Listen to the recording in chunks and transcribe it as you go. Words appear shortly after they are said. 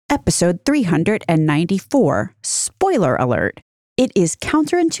episode 394. Spoiler alert. It is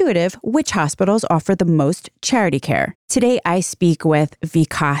counterintuitive which hospitals offer the most charity care. Today, I speak with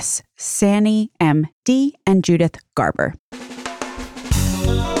Vikas Sani, MD, and Judith Garber.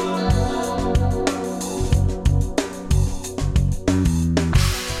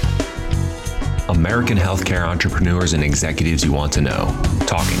 American healthcare entrepreneurs and executives you want to know.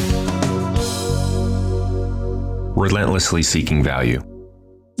 Talking. Relentlessly seeking value.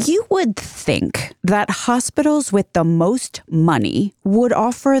 You would think that hospitals with the most money would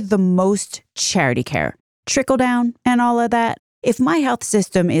offer the most charity care, trickle down and all of that. If my health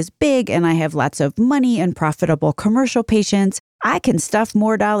system is big and I have lots of money and profitable commercial patients, I can stuff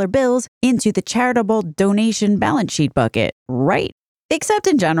more dollar bills into the charitable donation balance sheet bucket, right? Except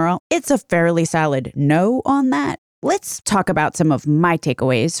in general, it's a fairly solid no on that. Let's talk about some of my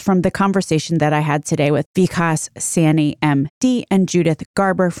takeaways from the conversation that I had today with Vikas Sani, MD, and Judith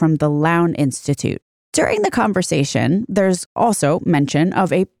Garber from the Lown Institute. During the conversation, there's also mention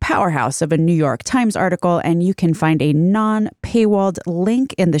of a powerhouse of a New York Times article, and you can find a non-paywalled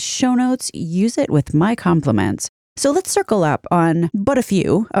link in the show notes. Use it with my compliments. So let's circle up on but a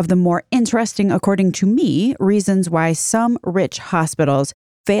few of the more interesting, according to me, reasons why some rich hospitals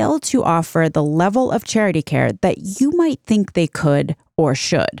fail to offer the level of charity care that you might think they could or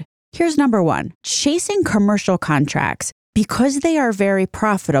should. Here's number one. Chasing commercial contracts, because they are very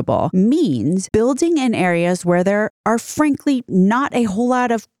profitable, means building in areas where there are frankly not a whole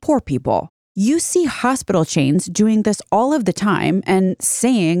lot of poor people. You see hospital chains doing this all of the time and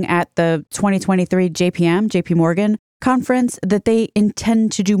saying at the 2023 JP Morgan conference that they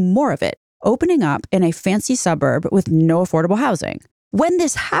intend to do more of it, opening up in a fancy suburb with no affordable housing. When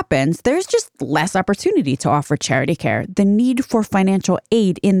this happens, there's just less opportunity to offer charity care. The need for financial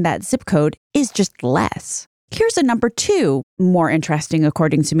aid in that zip code is just less. Here's a number two, more interesting,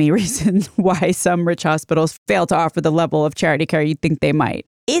 according to me, reason why some rich hospitals fail to offer the level of charity care you'd think they might.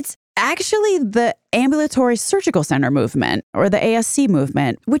 It's actually the ambulatory surgical center movement, or the ASC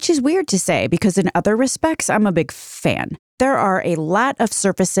movement, which is weird to say because in other respects, I'm a big fan. There are a lot of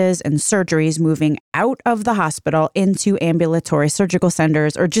services and surgeries moving out of the hospital into ambulatory surgical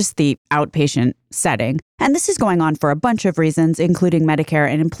centers or just the outpatient setting. And this is going on for a bunch of reasons, including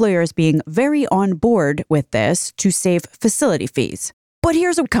Medicare and employers being very on board with this to save facility fees. But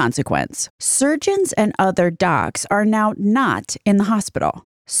here's a consequence. Surgeons and other docs are now not in the hospital.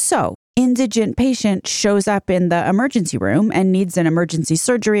 So, indigent patient shows up in the emergency room and needs an emergency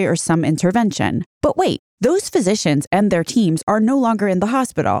surgery or some intervention. But wait, those physicians and their teams are no longer in the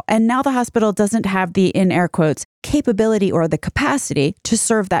hospital, and now the hospital doesn't have the, in air quotes, capability or the capacity to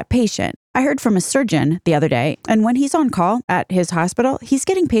serve that patient. I heard from a surgeon the other day, and when he's on call at his hospital, he's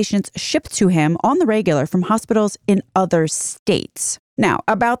getting patients shipped to him on the regular from hospitals in other states. Now,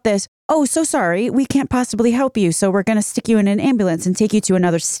 about this, oh, so sorry, we can't possibly help you, so we're going to stick you in an ambulance and take you to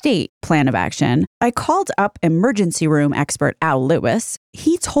another state plan of action. I called up emergency room expert Al Lewis.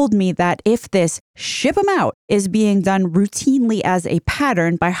 He told me that if this ship them out is being done routinely as a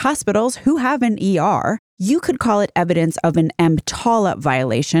pattern by hospitals who have an ER, you could call it evidence of an EMTALA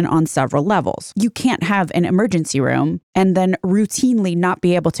violation on several levels. You can't have an emergency room and then routinely not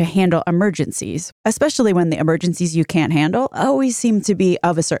be able to handle emergencies, especially when the emergencies you can't handle always seem to be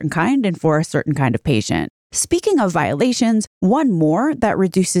of a certain kind and for a certain kind of patient. Speaking of violations, one more that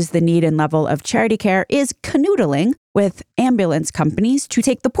reduces the need and level of charity care is canoodling with ambulance companies to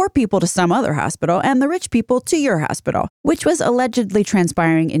take the poor people to some other hospital and the rich people to your hospital, which was allegedly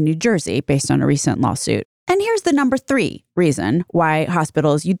transpiring in New Jersey based on a recent lawsuit. And here's the number three reason why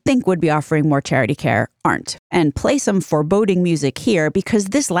hospitals you'd think would be offering more charity care aren't. And play some foreboding music here because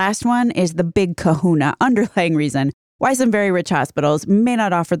this last one is the big kahuna underlying reason why some very rich hospitals may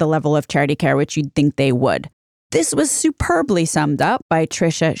not offer the level of charity care which you'd think they would. This was superbly summed up by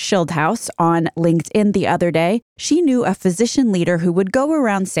Tricia Schildhouse on LinkedIn the other day. She knew a physician leader who would go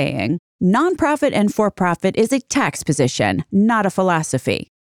around saying, nonprofit and for-profit is a tax position, not a philosophy.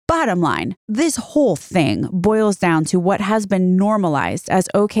 Bottom line, this whole thing boils down to what has been normalized as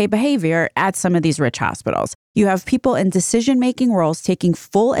okay behavior at some of these rich hospitals. You have people in decision-making roles taking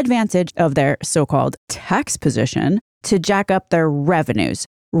full advantage of their so-called tax position to jack up their revenues.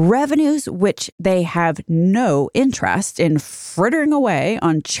 Revenues which they have no interest in frittering away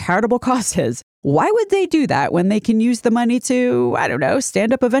on charitable causes. Why would they do that when they can use the money to,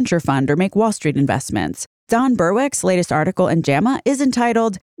 stand up a venture fund or make Wall Street investments? Don Berwick's latest article in JAMA is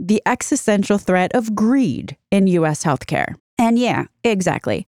entitled The Existential Threat of Greed in U.S. Healthcare. And yeah,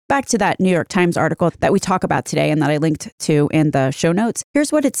 exactly. Back to that New York Times article that we talk about today and that I linked to in the show notes.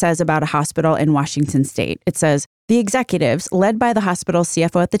 Here's what it says about a hospital in Washington state. It says, the executives, led by the hospital's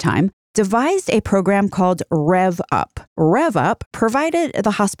CFO at the time, devised a program called Rev Up. Rev Up provided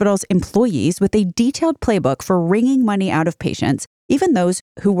the hospital's employees with a detailed playbook for wringing money out of patients, even those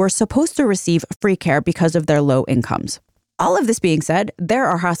who were supposed to receive free care because of their low incomes. All of this being said, there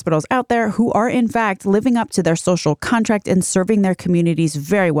are hospitals out there who are in fact living up to their social contract and serving their communities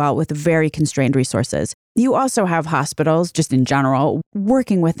very well with very constrained resources. You also have hospitals, just in general,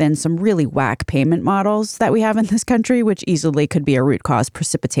 working within some really whack payment models that we have in this country, which easily could be a root cause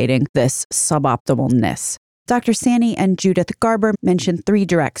precipitating this suboptimalness. Dr. Sani and Judith Garber mentioned 3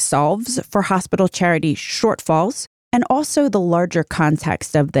 direct solves for hospital charity shortfalls and also the larger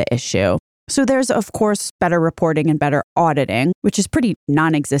context of the issue. So there's, of course, better reporting and better auditing, which is pretty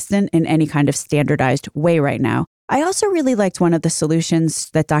non-existent in any kind of standardized way right now. I also really liked one of the solutions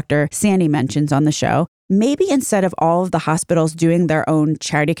that Dr. Sani mentions on the show. Maybe instead of all of the hospitals doing their own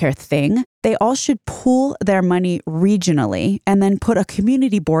charity care thing, they all should pool their money regionally and then put a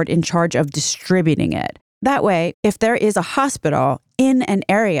community board in charge of distributing it. That way, if there is a hospital in an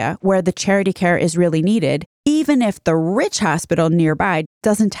area where the charity care is really needed, even if the rich hospital nearby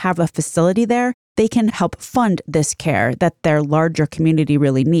doesn't have a facility there, they can help fund this care that their larger community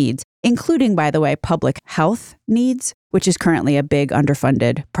really needs, including, by the way, public health needs, which is currently a big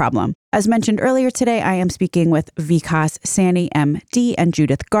underfunded problem. As mentioned earlier today, I am speaking with Vikas Sani, MD, and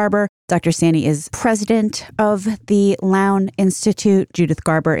Judith Garber. Dr. Sani is president of the Lown Institute. Judith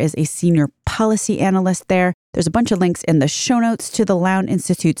Garber is a senior policy analyst there. There's a bunch of links in the show notes to the Lown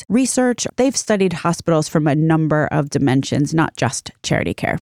Institute's research. They've studied hospitals from a number of dimensions, not just charity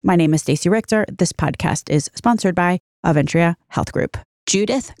care. My name is Stacey Richter. This podcast is sponsored by Aventria Health Group.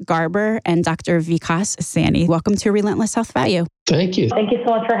 Judith Garber and Dr. Vikas Sani, welcome to Relentless Health Value. Thank you. Thank you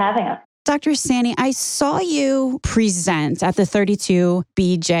so much for having us. Dr. Sani, I saw you present at the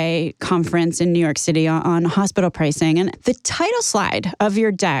 32BJ conference in New York City on hospital pricing, and the title slide of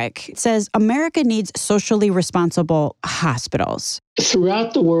your deck says, America needs socially responsible hospitals.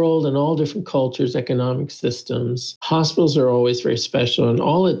 Throughout the world and all different cultures, economic systems, hospitals are always very special. And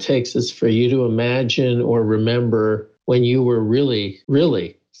all it takes is for you to imagine or remember when you were really,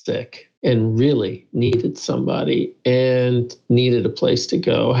 really sick and really needed somebody and needed a place to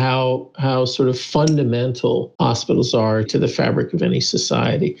go, how sort of fundamental hospitals are to the fabric of any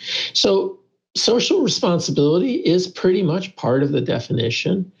society. So social responsibility is pretty much part of the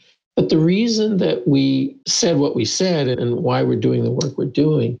definition. But the reason that we said what we said and why we're doing the work we're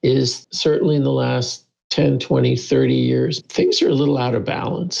doing is certainly in the last 10, 20, 30 years, things are a little out of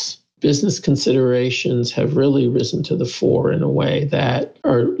balance. Business considerations have really risen to the fore in a way that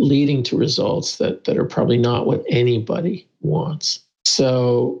are leading to results that are probably not what anybody wants.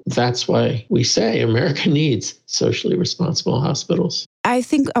 So that's why we say America needs socially responsible hospitals. I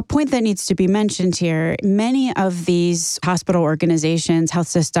think a point that needs to be mentioned here, many of these hospital organizations, health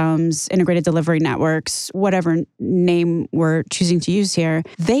systems, integrated delivery networks, whatever name we're choosing to use here,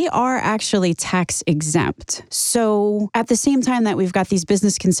 they are actually tax exempt. So at the same time that we've got these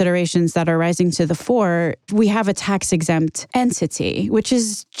business considerations that are rising to the fore, we have a tax exempt entity, which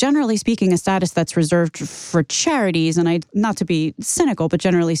is generally speaking a status that's reserved for charities. And not to be cynical, but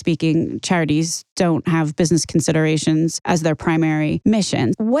generally speaking, charities don't have business considerations as their primary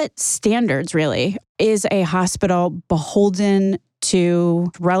mission. What standards really is a hospital beholden to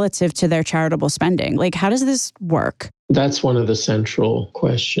relative to their charitable spending? Like, how does this work? That's one of the central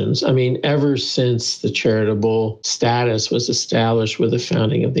questions. I mean, ever since the charitable status was established with the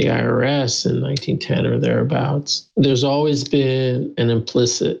founding of the IRS in 1910 or thereabouts, there's always been an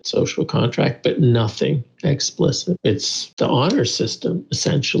implicit social contract, but nothing explicit. It's the honor system,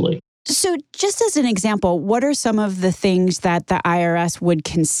 essentially. So just as an example, what are some of the things that the IRS would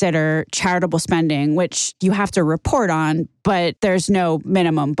consider charitable spending, which you have to report on, but there's no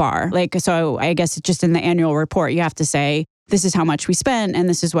minimum bar? Like, so I guess just in the annual report, you have to say, this is how much we spent, and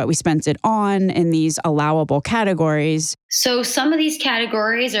this is what we spent it on in these allowable categories. So some of these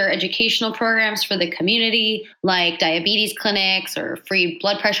categories are educational programs for the community, like diabetes clinics or free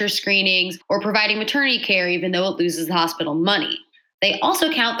blood pressure screenings, or providing maternity care, even though it loses the hospital money. They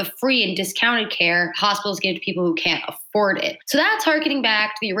also count the free and discounted care hospitals give to people who can't afford it. So that's harkening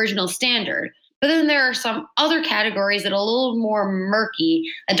back to the original standard. But then there are some other categories that are a little more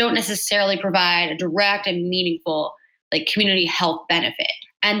murky that don't necessarily provide a direct and meaningful community health benefit.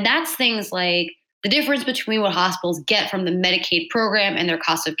 And that's things like the difference between what hospitals get from the Medicaid program and their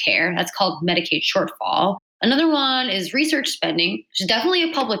cost of care. That's called Medicaid shortfall. Another one is research spending, which is definitely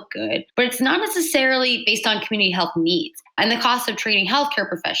a public good, but it's not necessarily based on community health needs. And the cost of training healthcare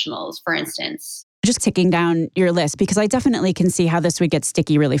professionals, for instance. Just ticking down your list, because I definitely can see how this would get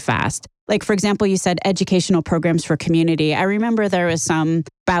sticky really fast. Like, for example, you said educational programs for community. I remember there was some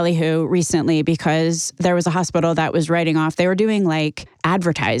ballyhoo recently because there was a hospital that was writing off. They were doing like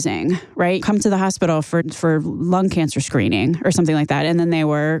advertising, right? Come to the hospital for lung cancer screening or something like that. And then they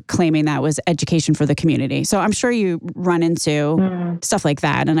were claiming that was education for the community. So I'm sure you run into stuff like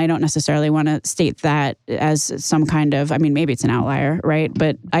that. And I don't necessarily want to state that as some kind of, I mean, maybe it's an outlier, right?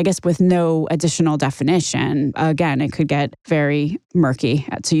 But I guess with no additional definition, again, it could get very murky,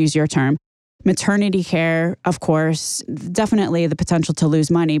 to use your term. Maternity care, of course, definitely the potential to lose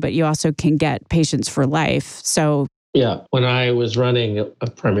money, but you also can get patients for life. So yeah, when I was running a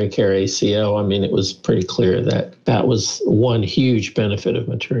primary care ACO, I mean, it was pretty clear that that was one huge benefit of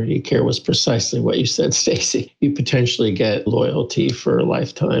maternity care was precisely what you said, Stacey. You potentially get loyalty for a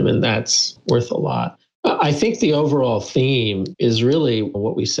lifetime, and that's worth a lot. I think the overall theme is really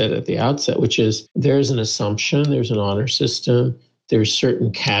what we said at the outset, which is there's an assumption, there's an honor system, there's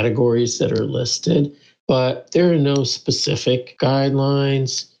certain categories that are listed, but there are no specific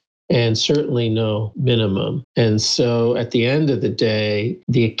guidelines and certainly no minimum. And so at the end of the day,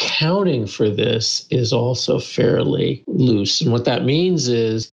 the accounting for this is also fairly loose. And what that means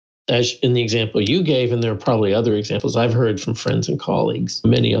is, as in the example you gave, and there are probably other examples, I've heard from friends and colleagues,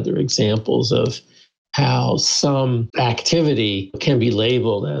 many other examples of how some activity can be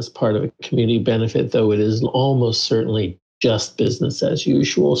labeled as part of a community benefit, though it is almost certainly just business as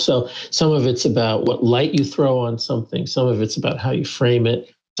usual. So some of it's about what light you throw on something. Some of it's about how you frame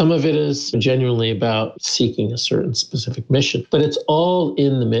it. Some of it is genuinely about seeking a certain specific mission. But it's all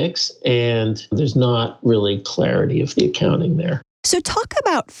in the mix, and there's not really clarity of the accounting there. So talk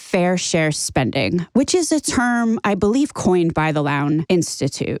about fair share spending, which is a term, I believe, coined by the Lown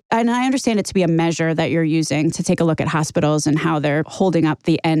Institute. And I understand it to be a measure that you're using to take a look at hospitals and how they're holding up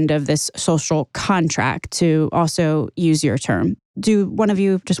the end of this social contract, to also use your term. Do one of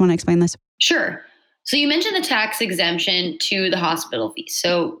you just want to explain this? Sure. So you mentioned the tax exemption to the hospital fees.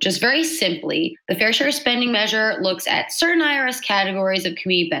 So just very simply, the fair share spending measure looks at certain IRS categories of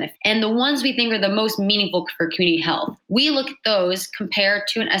community benefit and the ones we think are the most meaningful for community health. We look at those compared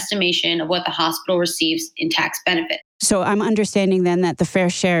to an estimation of what the hospital receives in tax benefit. So I'm understanding then that the fair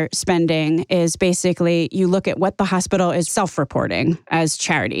share spending is basically you look at what the hospital is self-reporting as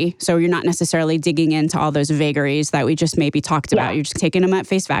charity. So you're not necessarily digging into all those vagaries that we just maybe talked about. You're just taking them at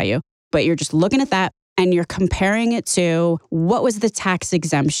face value. But you're just looking at that and you're comparing it to what was the tax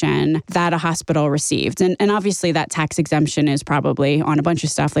exemption that a hospital received. And obviously that tax exemption is probably on a bunch of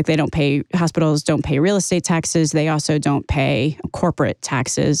stuff. Like hospitals don't pay real estate taxes. They also don't pay corporate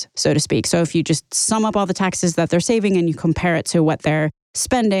taxes, so to speak. So if you just sum up all the taxes that they're saving and you compare it to what they're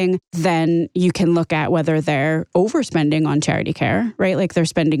spending, then you can look at whether they're overspending on charity care, right? Like they're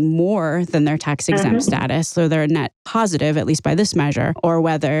spending more than their tax exempt status. So they're net positive, at least by this measure, or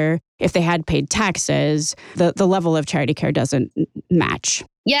whether if they had paid taxes, the level of charity care doesn't match.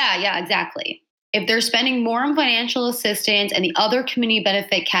 Yeah, exactly. If they're spending more on financial assistance and the other community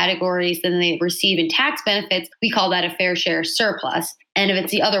benefit categories than they receive in tax benefits, we call that a fair share surplus. And if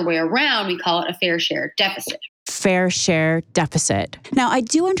it's the other way around, we call it a fair share deficit. Fair share deficit. Now, I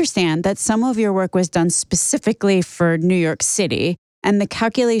do understand that some of your work was done specifically for New York City, and the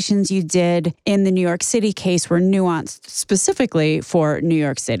calculations you did in the New York City case were nuanced specifically for New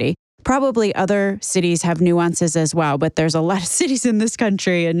York City. Probably other cities have nuances as well, but there's a lot of cities in this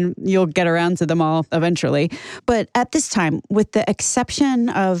country and you'll get around to them all eventually. But at this time, with the exception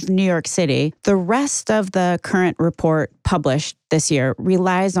of New York City, the rest of the current report published this year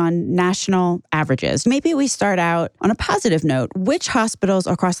relies on national averages. Maybe we start out on a positive note. Which hospitals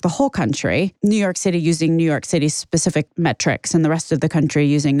across the whole country, New York City using New York City specific metrics and the rest of the country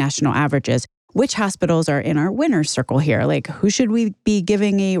using national averages, which hospitals are in our winner's circle here? Like, who should we be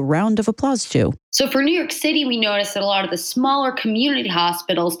giving a round of applause to? So for New York City, we noticed that a lot of the smaller community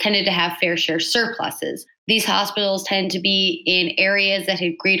hospitals tended to have fair share surpluses. These hospitals tend to be in areas that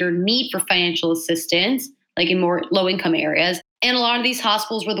had greater need for financial assistance, like in more low-income areas. And a lot of these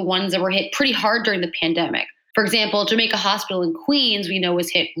hospitals were the ones that were hit pretty hard during the pandemic. For example, Jamaica Hospital in Queens, we know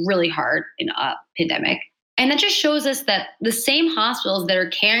was hit really hard in a pandemic. And that just shows us that the same hospitals that are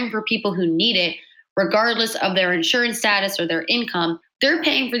caring for people who need it, regardless of their insurance status or their income, they're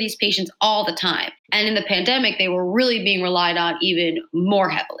paying for these patients all the time. And in the pandemic, they were really being relied on even more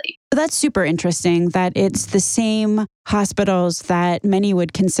heavily. That's super interesting that it's the same hospitals that many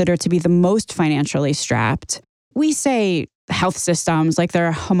would consider to be the most financially strapped. We say health systems like they're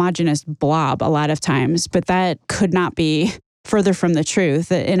a homogenous blob a lot of times, but that could not be further from the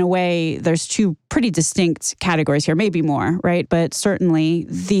truth. In a way, there's two pretty distinct categories here, maybe more, right? But certainly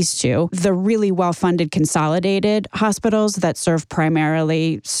these two. The really well-funded consolidated hospitals that serve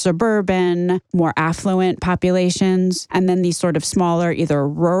primarily suburban, more affluent populations, and then these sort of smaller, either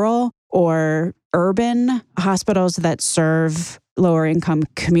rural or urban hospitals that serve lower income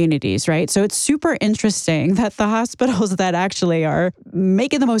communities, right? So it's super interesting that the hospitals that actually are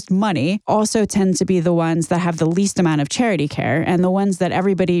making the most money also tend to be the ones that have the least amount of charity care, and the ones that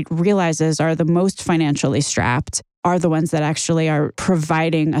everybody realizes are the most financially strapped are the ones that actually are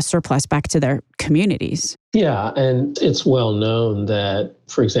providing a surplus back to their communities. Yeah, and it's well known that,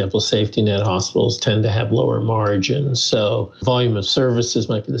 for example, safety net hospitals tend to have lower margins. So volume of services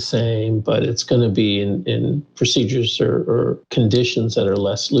might be the same, but it's going to be in procedures or conditions that are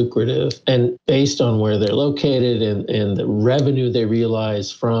less lucrative. And based on where they're located and the revenue they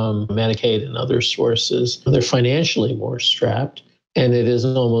realize from Medicaid and other sources, they're financially more strapped. And it is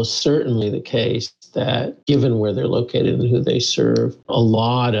almost certainly the case that given where they're located and who they serve, a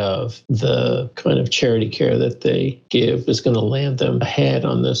lot of the kind of charity care that they give is going to land them ahead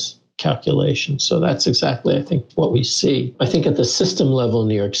on this calculation. So that's exactly, I think, what we see. I think at the system level in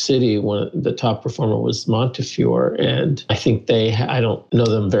New York City, the top performer was Montefiore. And I think I don't know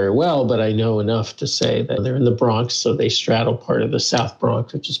them very well, but I know enough to say that they're in the Bronx. So they straddle part of the South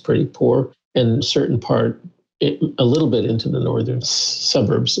Bronx, which is pretty poor, and a certain part, a little bit into the northern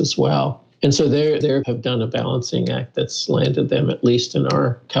suburbs as well. And so they have done a balancing act that's landed them, at least in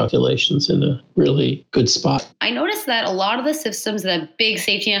our calculations, in a really good spot. I noticed that a lot of the systems that big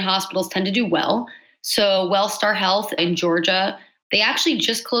safety net hospitals tend to do well. So Wellstar Health in Georgia, they actually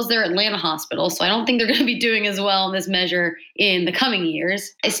just closed their Atlanta hospital. So I don't think they're going to be doing as well in this measure in the coming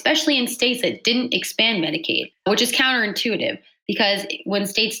years, especially in states that didn't expand Medicaid, which is counterintuitive. Because when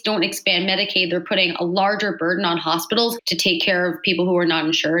states don't expand Medicaid, they're putting a larger burden on hospitals to take care of people who are not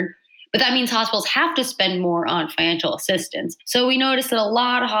insured. But that means hospitals have to spend more on financial assistance. So we noticed that a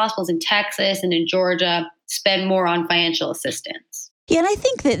lot of hospitals in Texas and in Georgia spend more on financial assistance. Yeah, and I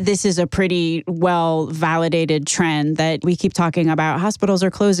think that this is a pretty well-validated trend that we keep talking about. Hospitals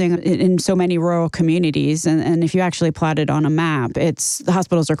are closing in so many rural communities, and if you actually plot it on a map, the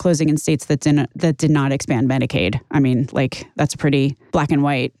hospitals are closing in states that did not expand Medicaid. I mean, that's a pretty black and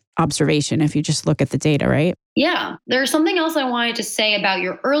white observation if you just look at the data, right? Yeah. There's something else I wanted to say about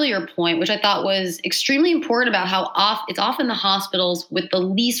your earlier point, which I thought was extremely important about how it's often the hospitals with the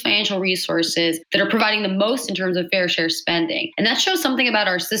least financial resources that are providing the most in terms of fair share spending. And that shows something about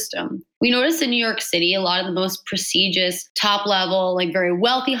our system. We noticed in New York City, a lot of the most prestigious, top level, very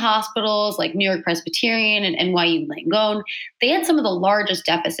wealthy hospitals like New York Presbyterian and NYU Langone, they had some of the largest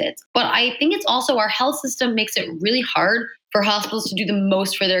deficits. But I think it's also our health system makes it really hard for hospitals to do the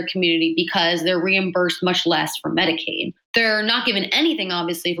most for their community because they're reimbursed much less for Medicaid. They're not given anything,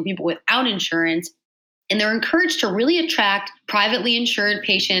 obviously, for people without insurance, and they're encouraged to really attract privately insured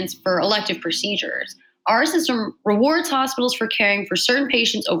patients for elective procedures. Our system rewards hospitals for caring for certain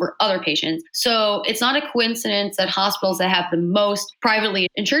patients over other patients. So it's not a coincidence that hospitals that have the most privately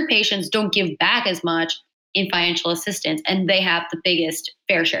insured patients don't give back as much in financial assistance, and they have the biggest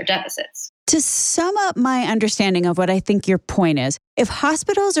fair share deficits. To sum up my understanding of what I think your point is, if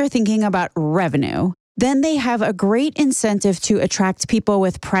hospitals are thinking about revenue, then they have a great incentive to attract people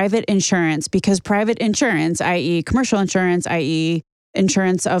with private insurance, because private insurance, i.e. commercial insurance, i.e.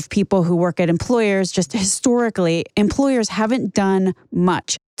 insurance of people who work at employers, just historically, employers haven't done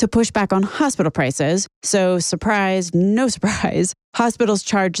much to push back on hospital prices. So surprise, no surprise, hospitals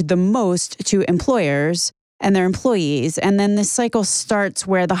charge the most to employers and their employees. And then this cycle starts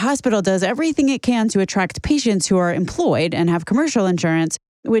where the hospital does everything it can to attract patients who are employed and have commercial insurance,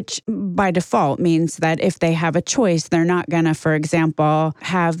 which by default means that if they have a choice, they're not going to, for example,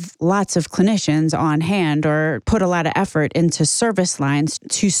 have lots of clinicians on hand or put a lot of effort into service lines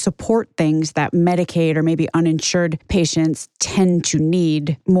to support things that Medicaid or maybe uninsured patients tend to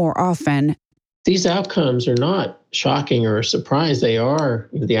need more often. These outcomes are not shocking or a surprise. They are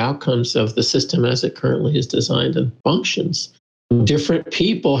the outcomes of the system as it currently is designed and functions. Different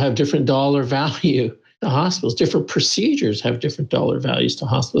people have different dollar value to hospitals. Different procedures have different dollar values to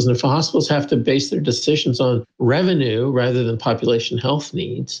hospitals. And if hospitals have to base their decisions on revenue rather than population health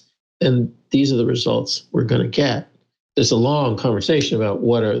needs, then these are the results we're going to get. there's a long conversation about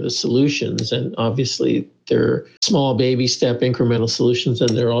what are the solutions. And obviously, there are small baby step incremental solutions,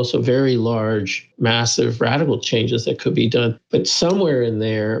 and there are also very large, massive, radical changes that could be done. But somewhere in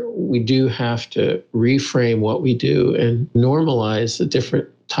there, we do have to reframe what we do and normalize a different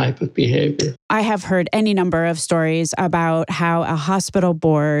type of behavior. I have heard any number of stories about how a hospital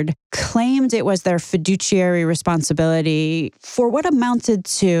board claimed it was their fiduciary responsibility for what amounted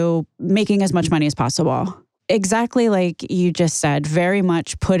to making as much money as possible. Exactly like you just said, very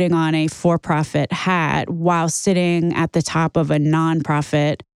much putting on a for-profit hat while sitting at the top of a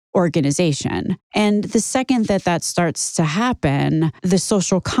nonprofit organization. And the second that starts to happen, the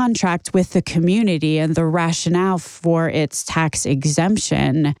social contract with the community and the rationale for its tax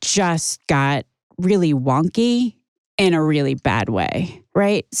exemption just got really wonky in a really bad way,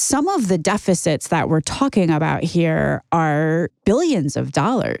 right? Some of the deficits that we're talking about here are billions of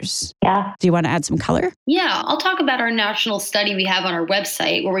dollars. Yeah. Do you want to add some color? Yeah, I'll talk about our national study we have on our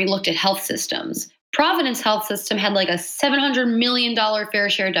website where we looked at health systems. Providence Health System had like a $700 million fair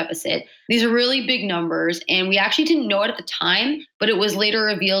share deficit. These are really big numbers, and we actually didn't know it at the time, but it was later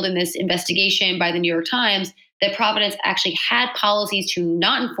revealed in this investigation by the New York Times that Providence actually had policies to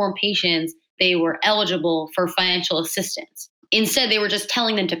not inform patients they were eligible for financial assistance. Instead, they were just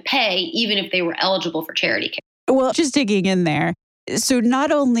telling them to pay even if they were eligible for charity care. Well, just digging in there. So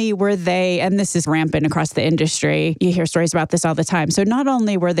not only were they, and this is rampant across the industry, you hear stories about this all the time. So not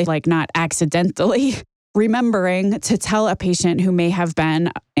only were they like not accidentally remembering to tell a patient who may have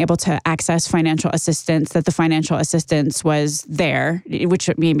been able to access financial assistance that the financial assistance was there, which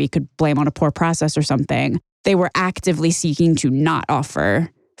maybe you could blame on a poor process or something. They were actively seeking to not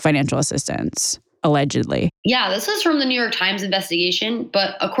offer financial assistance, allegedly. Yeah, this is from the New York Times investigation,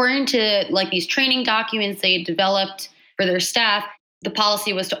 but according to like these training documents they had developed for their staff, the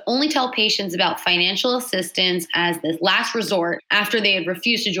policy was to only tell patients about financial assistance as the last resort after they had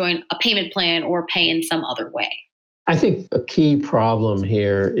refused to join a payment plan or pay in some other way. I think a key problem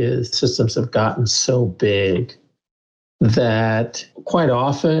here is systems have gotten so big that quite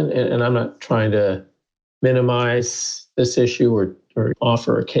often, and I'm not trying to minimize this issue or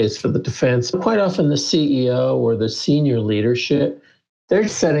offer a case for the defense, quite often the CEO or the senior leadership, they're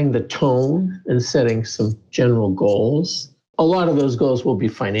setting the tone and setting some general goals. A lot of those goals will be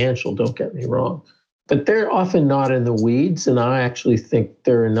financial, don't get me wrong, but they're often not in the weeds. And I actually think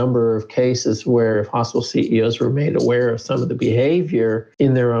there are a number of cases where if hospital CEOs were made aware of some of the behavior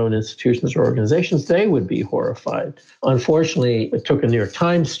in their own institutions or organizations, they would be horrified. Unfortunately, it took a New York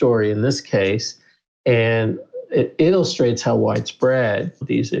Times story in this case, and it illustrates how widespread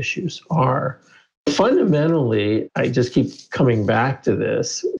these issues are. Fundamentally, I just keep coming back to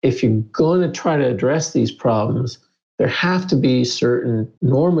this. If you're going to try to address these problems, there have to be certain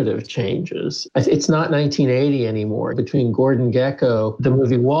normative changes. It's not 1980 anymore. Between Gordon Gekko, the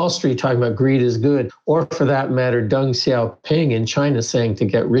movie Wall Street talking about greed is good, or for that matter, Deng Xiaoping in China saying to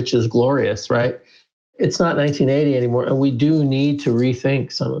get rich is glorious, right? It's not 1980 anymore, and we do need to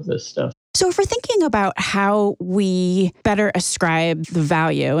rethink some of this stuff. So if we're thinking about how we better ascribe the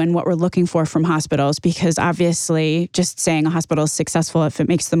value and what we're looking for from hospitals, because obviously just saying a hospital is successful if it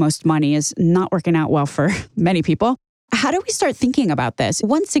makes the most money is not working out well for many people. How do we start thinking about this?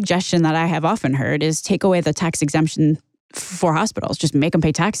 One suggestion that I have often heard is take away the tax exemption for hospitals, just make them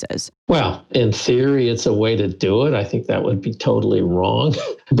pay taxes. Well, in theory, it's a way to do it. I think that would be totally wrong.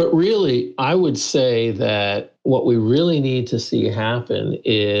 But really, I would say that what we really need to see happen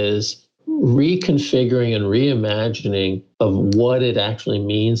is reconfiguring and reimagining of what it actually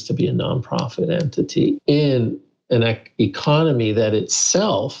means to be a nonprofit entity in an economy that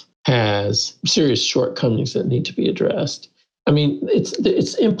itself has serious shortcomings that need to be addressed. I mean,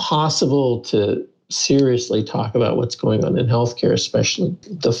 it's impossible to seriously talk about what's going on in healthcare, especially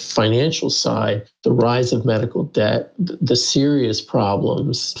the financial side, the rise of medical debt, the serious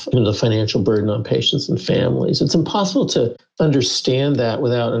problems, and the financial burden on patients and families. It's impossible to understand that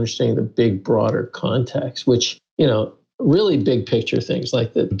without understanding the big, broader context, which, really big picture things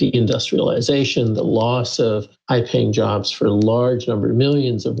like the deindustrialization, the loss of high-paying jobs for a large number,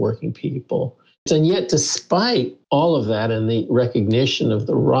 millions of working people. And yet, despite all of that and the recognition of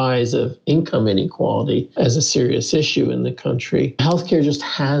the rise of income inequality as a serious issue in the country, healthcare just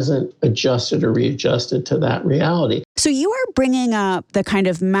hasn't adjusted or readjusted to that reality. So you are bringing up the kind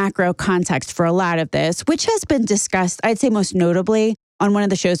of macro context for a lot of this, which has been discussed, I'd say most notably, on one of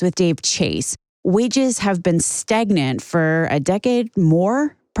the shows with Dave Chase. Wages have been stagnant for a decade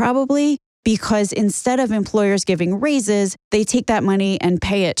more, probably. because instead of employers giving raises, they take that money and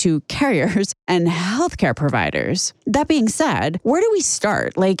pay it to carriers and healthcare providers. That being said, where do we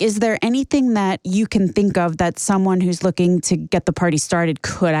start? Like, is there anything that you can think of that someone who's looking to get the party started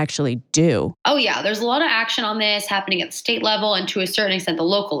could actually do? Oh yeah, there's a lot of action on this happening at the state level and to a certain extent the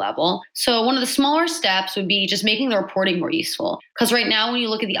local level. So one of the smaller steps would be just making the reporting more useful. Because right now when you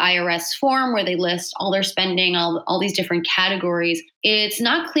look at the IRS form where they list all their spending, all these different categories, it's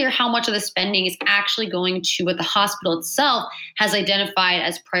not clear how much of the spending is actually going to what the hospital itself has identified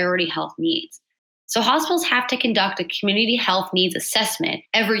as priority health needs. So hospitals have to conduct a community health needs assessment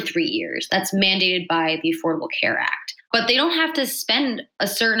every 3 years. That's mandated by the Affordable Care Act. But they don't have to spend a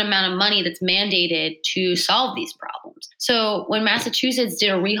certain amount of money that's mandated to solve these problems. So when Massachusetts did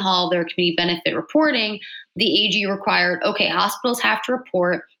a rehaul of their community benefit reporting, the AG required, okay, hospitals have to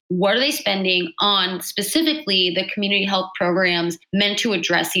report what are they spending on specifically the community health programs meant to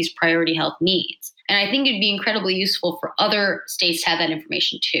address these priority health needs. And I think it'd be incredibly useful for other states to have that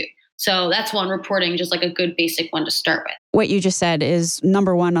information too. So that's one reporting, just like a good basic one to start with. What you just said is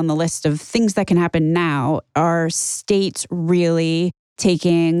number one on the list of things that can happen now. Are states really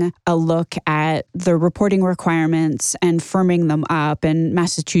taking a look at the reporting requirements and firming them up? And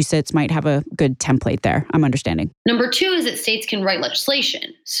Massachusetts might have a good template there, I'm understanding. Number two is that states can write legislation.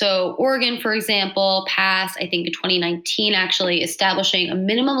 So Oregon, for example, passed, I think in 2019, actually establishing a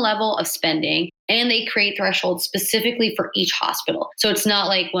minimum level of spending, and they create thresholds specifically for each hospital. So it's not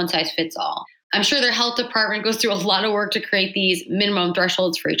like one size fits all. I'm sure their health department goes through a lot of work to create these minimum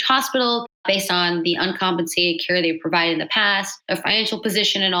thresholds for each hospital based on the uncompensated care they've provided in the past, their financial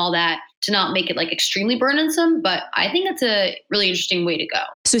position and all that, to not make it like extremely burdensome. But I think that's a really interesting way to go.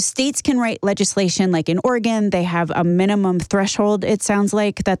 So states can write legislation like in Oregon. They have a minimum threshold, it sounds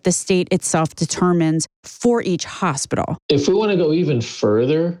like, that the state itself determines for each hospital. If we want to go even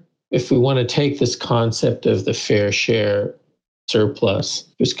further, if we want to take this concept of the fair share surplus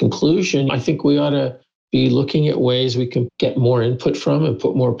to its conclusion, I think we ought to be looking at ways we can get more input from and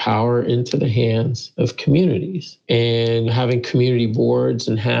put more power into the hands of communities, and having community boards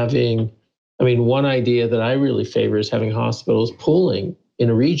and one idea that I really favor is having hospitals pooling in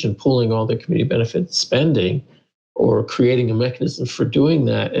a region, pooling all their community benefit spending, or creating a mechanism for doing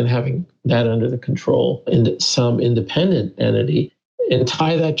that and having that under the control and some independent entity, and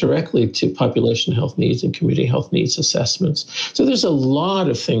tie that directly to population health needs and community health needs assessments. So there's a lot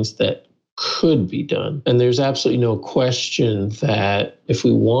of things that could be done. And there's absolutely no question that if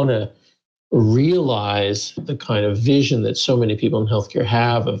we want to realize the kind of vision that so many people in healthcare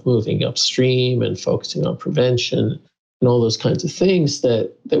have of moving upstream and focusing on prevention and all those kinds of things,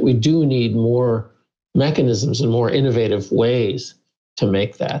 that we do need more mechanisms and more innovative ways to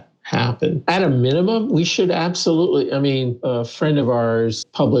make that happen. At a minimum, we should absolutely, a friend of ours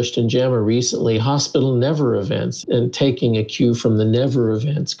published in JAMA recently, hospital never events, and taking a cue from the never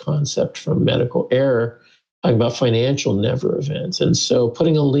events concept from medical error, talking about financial never events. And so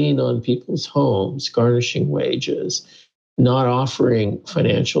putting a lien on people's homes, garnishing wages, not offering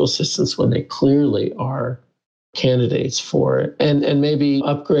financial assistance when they clearly are candidates for it, and maybe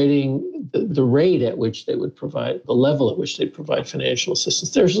upgrading the rate at which they would provide, the level at which they provide financial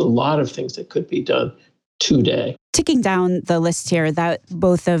assistance. There's a lot of things that could be done today. Ticking down the list here that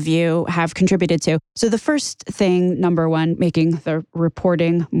both of you have contributed to. So the first thing, number one, making the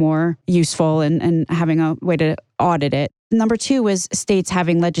reporting more useful and having a way to audit it. Number two was states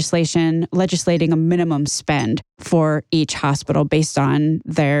having legislating a minimum spend for each hospital based on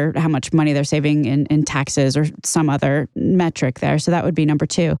how much money they're saving in taxes or some other metric there. So that would be number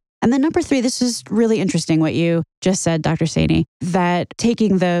two. And then number three, this is really interesting what you just said, Dr. Saini, that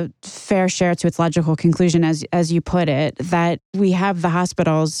taking the fair share to its logical conclusion, as you put it, that we have the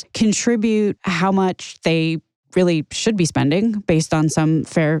hospitals contribute how much they really should be spending based on some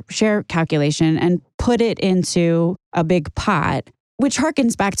fair share calculation and put it into a big pot, which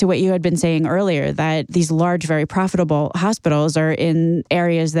harkens back to what you had been saying earlier, that these large, very profitable hospitals are in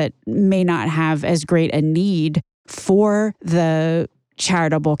areas that may not have as great a need for the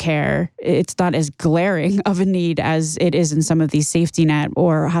charitable care. It's not as glaring of a need as it is in some of these safety net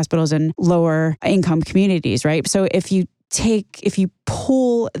or hospitals in lower income communities, right? So if you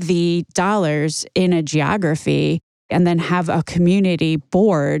pool the dollars in a geography and then have a community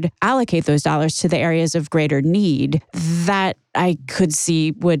board allocate those dollars to the areas of greater need, that I could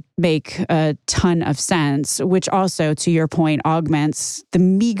see would make a ton of sense, which also, to your point, augments the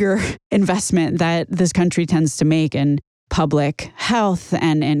meager investment that this country tends to make in public health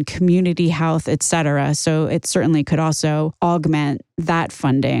and in community health, et cetera. So it certainly could also augment that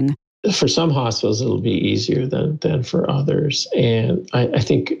funding. For some hospitals, it'll be easier than for others. And I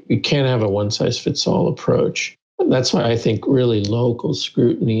think you can't have a one-size-fits-all approach. That's why I think really local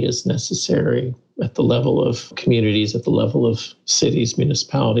scrutiny is necessary at the level of communities, at the level of cities,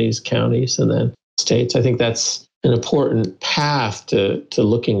 municipalities, counties, and then states. I think that's an important path to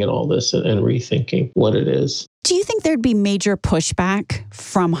looking at all this and rethinking what it is. Do you think there'd be major pushback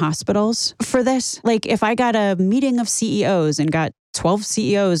from hospitals for this? Like if I got a meeting of CEOs and got 12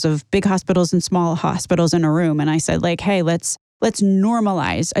 CEOs of big hospitals and small hospitals in a room, and I said like, hey, let's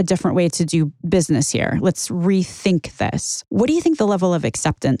normalize a different way to do business here. Let's rethink this. What do you think the level of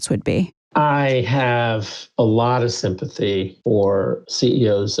acceptance would be? I have a lot of sympathy for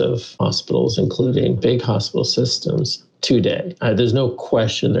CEOs of hospitals, including big hospital systems today. There's no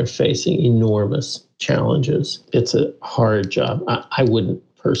question they're facing enormous challenges. It's a hard job. I wouldn't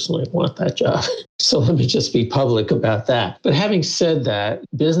personally want that job. So let me just be public about that. But having said that,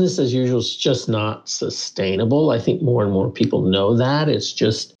 business as usual is just not sustainable. I think more and more people know that. It's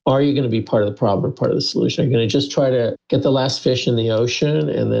just, are you going to be part of the problem or part of the solution? Are you going to just try to get the last fish in the ocean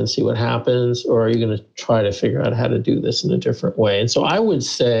and then see what happens? Or are you going to try to figure out how to do this in a different way? And so I would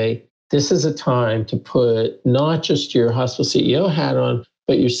say this is a time to put not just your hospital CEO hat on,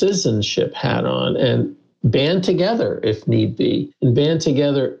 but your citizenship hat on and band together if need be, and band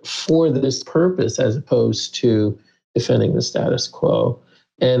together for this purpose as opposed to defending the status quo.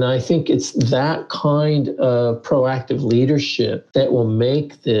 And I think it's that kind of proactive leadership that will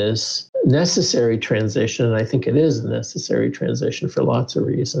make this necessary transition, and I think it is a necessary transition for lots of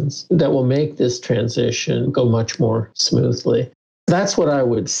reasons, that will make this transition go much more smoothly. That's what I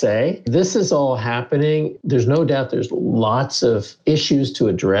would say. This is all happening. There's no doubt there's lots of issues to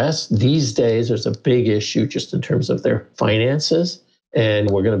address. These days, there's a big issue just in terms of their finances. And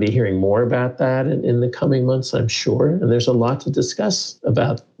we're going to be hearing more about that in the coming months, I'm sure. And there's a lot to discuss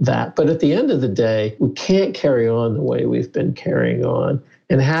about that. But at the end of the day, we can't carry on the way we've been carrying on.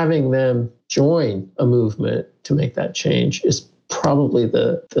 And having them join a movement to make that change is probably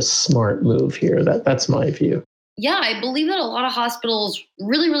the smart move here. That's my view. Yeah, I believe that a lot of hospitals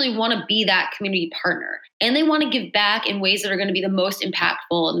really, really want to be that community partner. And they want to give back in ways that are going to be the most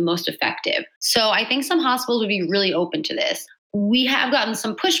impactful and the most effective. So I think some hospitals would be really open to this. We have gotten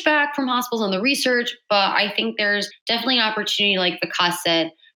some pushback from hospitals on the research, but I think there's definitely an opportunity, like Vikas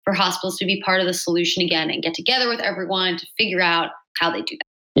said, for hospitals to be part of the solution again and get together with everyone to figure out how they do that.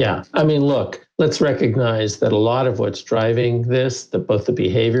 Yeah. I mean, look, let's recognize that a lot of what's driving this, both the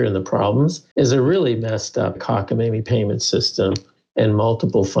behavior and the problems, is a really messed up cockamamie payment system and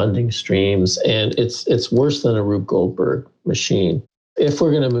multiple funding streams. And it's worse than a Rube Goldberg machine. If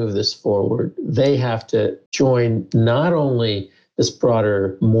we're going to move this forward, they have to join not only this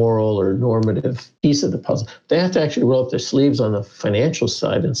broader moral or normative piece of the puzzle, they have to actually roll up their sleeves on the financial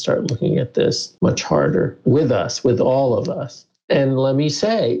side and start looking at this much harder with us, with all of us. And let me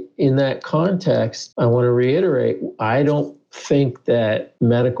say, in that context, I want to reiterate, I don't think that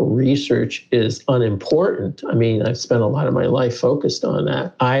medical research is unimportant. I mean, I've spent a lot of my life focused on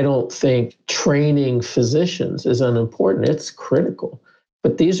that. I don't think training physicians is unimportant. It's critical.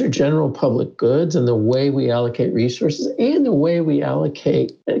 But these are general public goods, and the way we allocate resources and the way we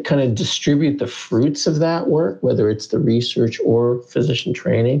allocate and kind of distribute the fruits of that work, whether it's the research or physician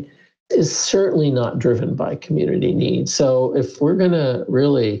training, is certainly not driven by community needs. So if we're going to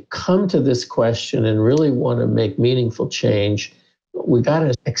really come to this question and really want to make meaningful change, we got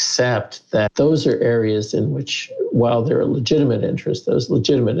to accept that those are areas in which, while there are legitimate interests, those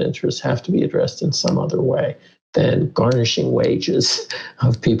legitimate interests have to be addressed in some other way than garnishing wages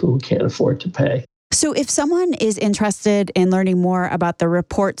of people who can't afford to pay. So if someone is interested in learning more about the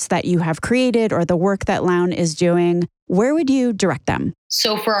reports that you have created or the work that Lown is doing, where would you direct them?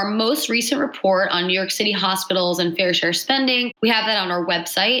 So for our most recent report on New York City hospitals and fair share spending, we have that on our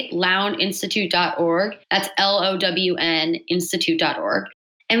website, lowninstitute.org. That's LOWN institute.org.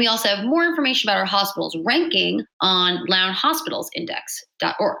 And we also have more information about our hospitals ranking on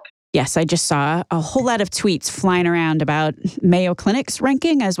lownhospitalsindex.org. Yes, I just saw a whole lot of tweets flying around about Mayo Clinic's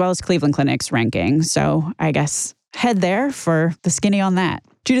ranking as well as Cleveland Clinic's ranking. So I guess head there for the skinny on that.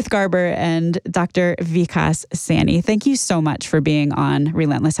 Judith Garber and Dr. Vikas Sani, thank you so much for being on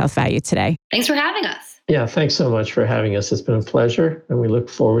Relentless Health Value today. Thanks for having us. Yeah, thanks so much for having us. It's been a pleasure, and we look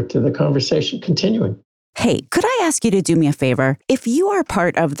forward to the conversation continuing. Hey, could I ask you to do me a favor? If you are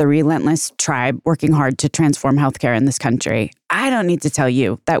part of the Relentless tribe working hard to transform healthcare in this country, I don't need to tell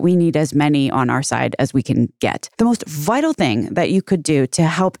you that we need as many on our side as we can get. The most vital thing that you could do to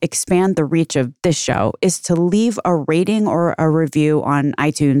help expand the reach of this show is to leave a rating or a review on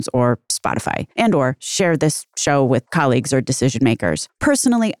iTunes or Spotify, and or share this show with colleagues or decision makers.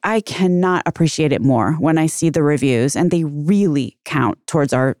 Personally, I cannot appreciate it more when I see the reviews, and they really count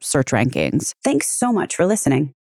towards our search rankings. Thanks so much for listening.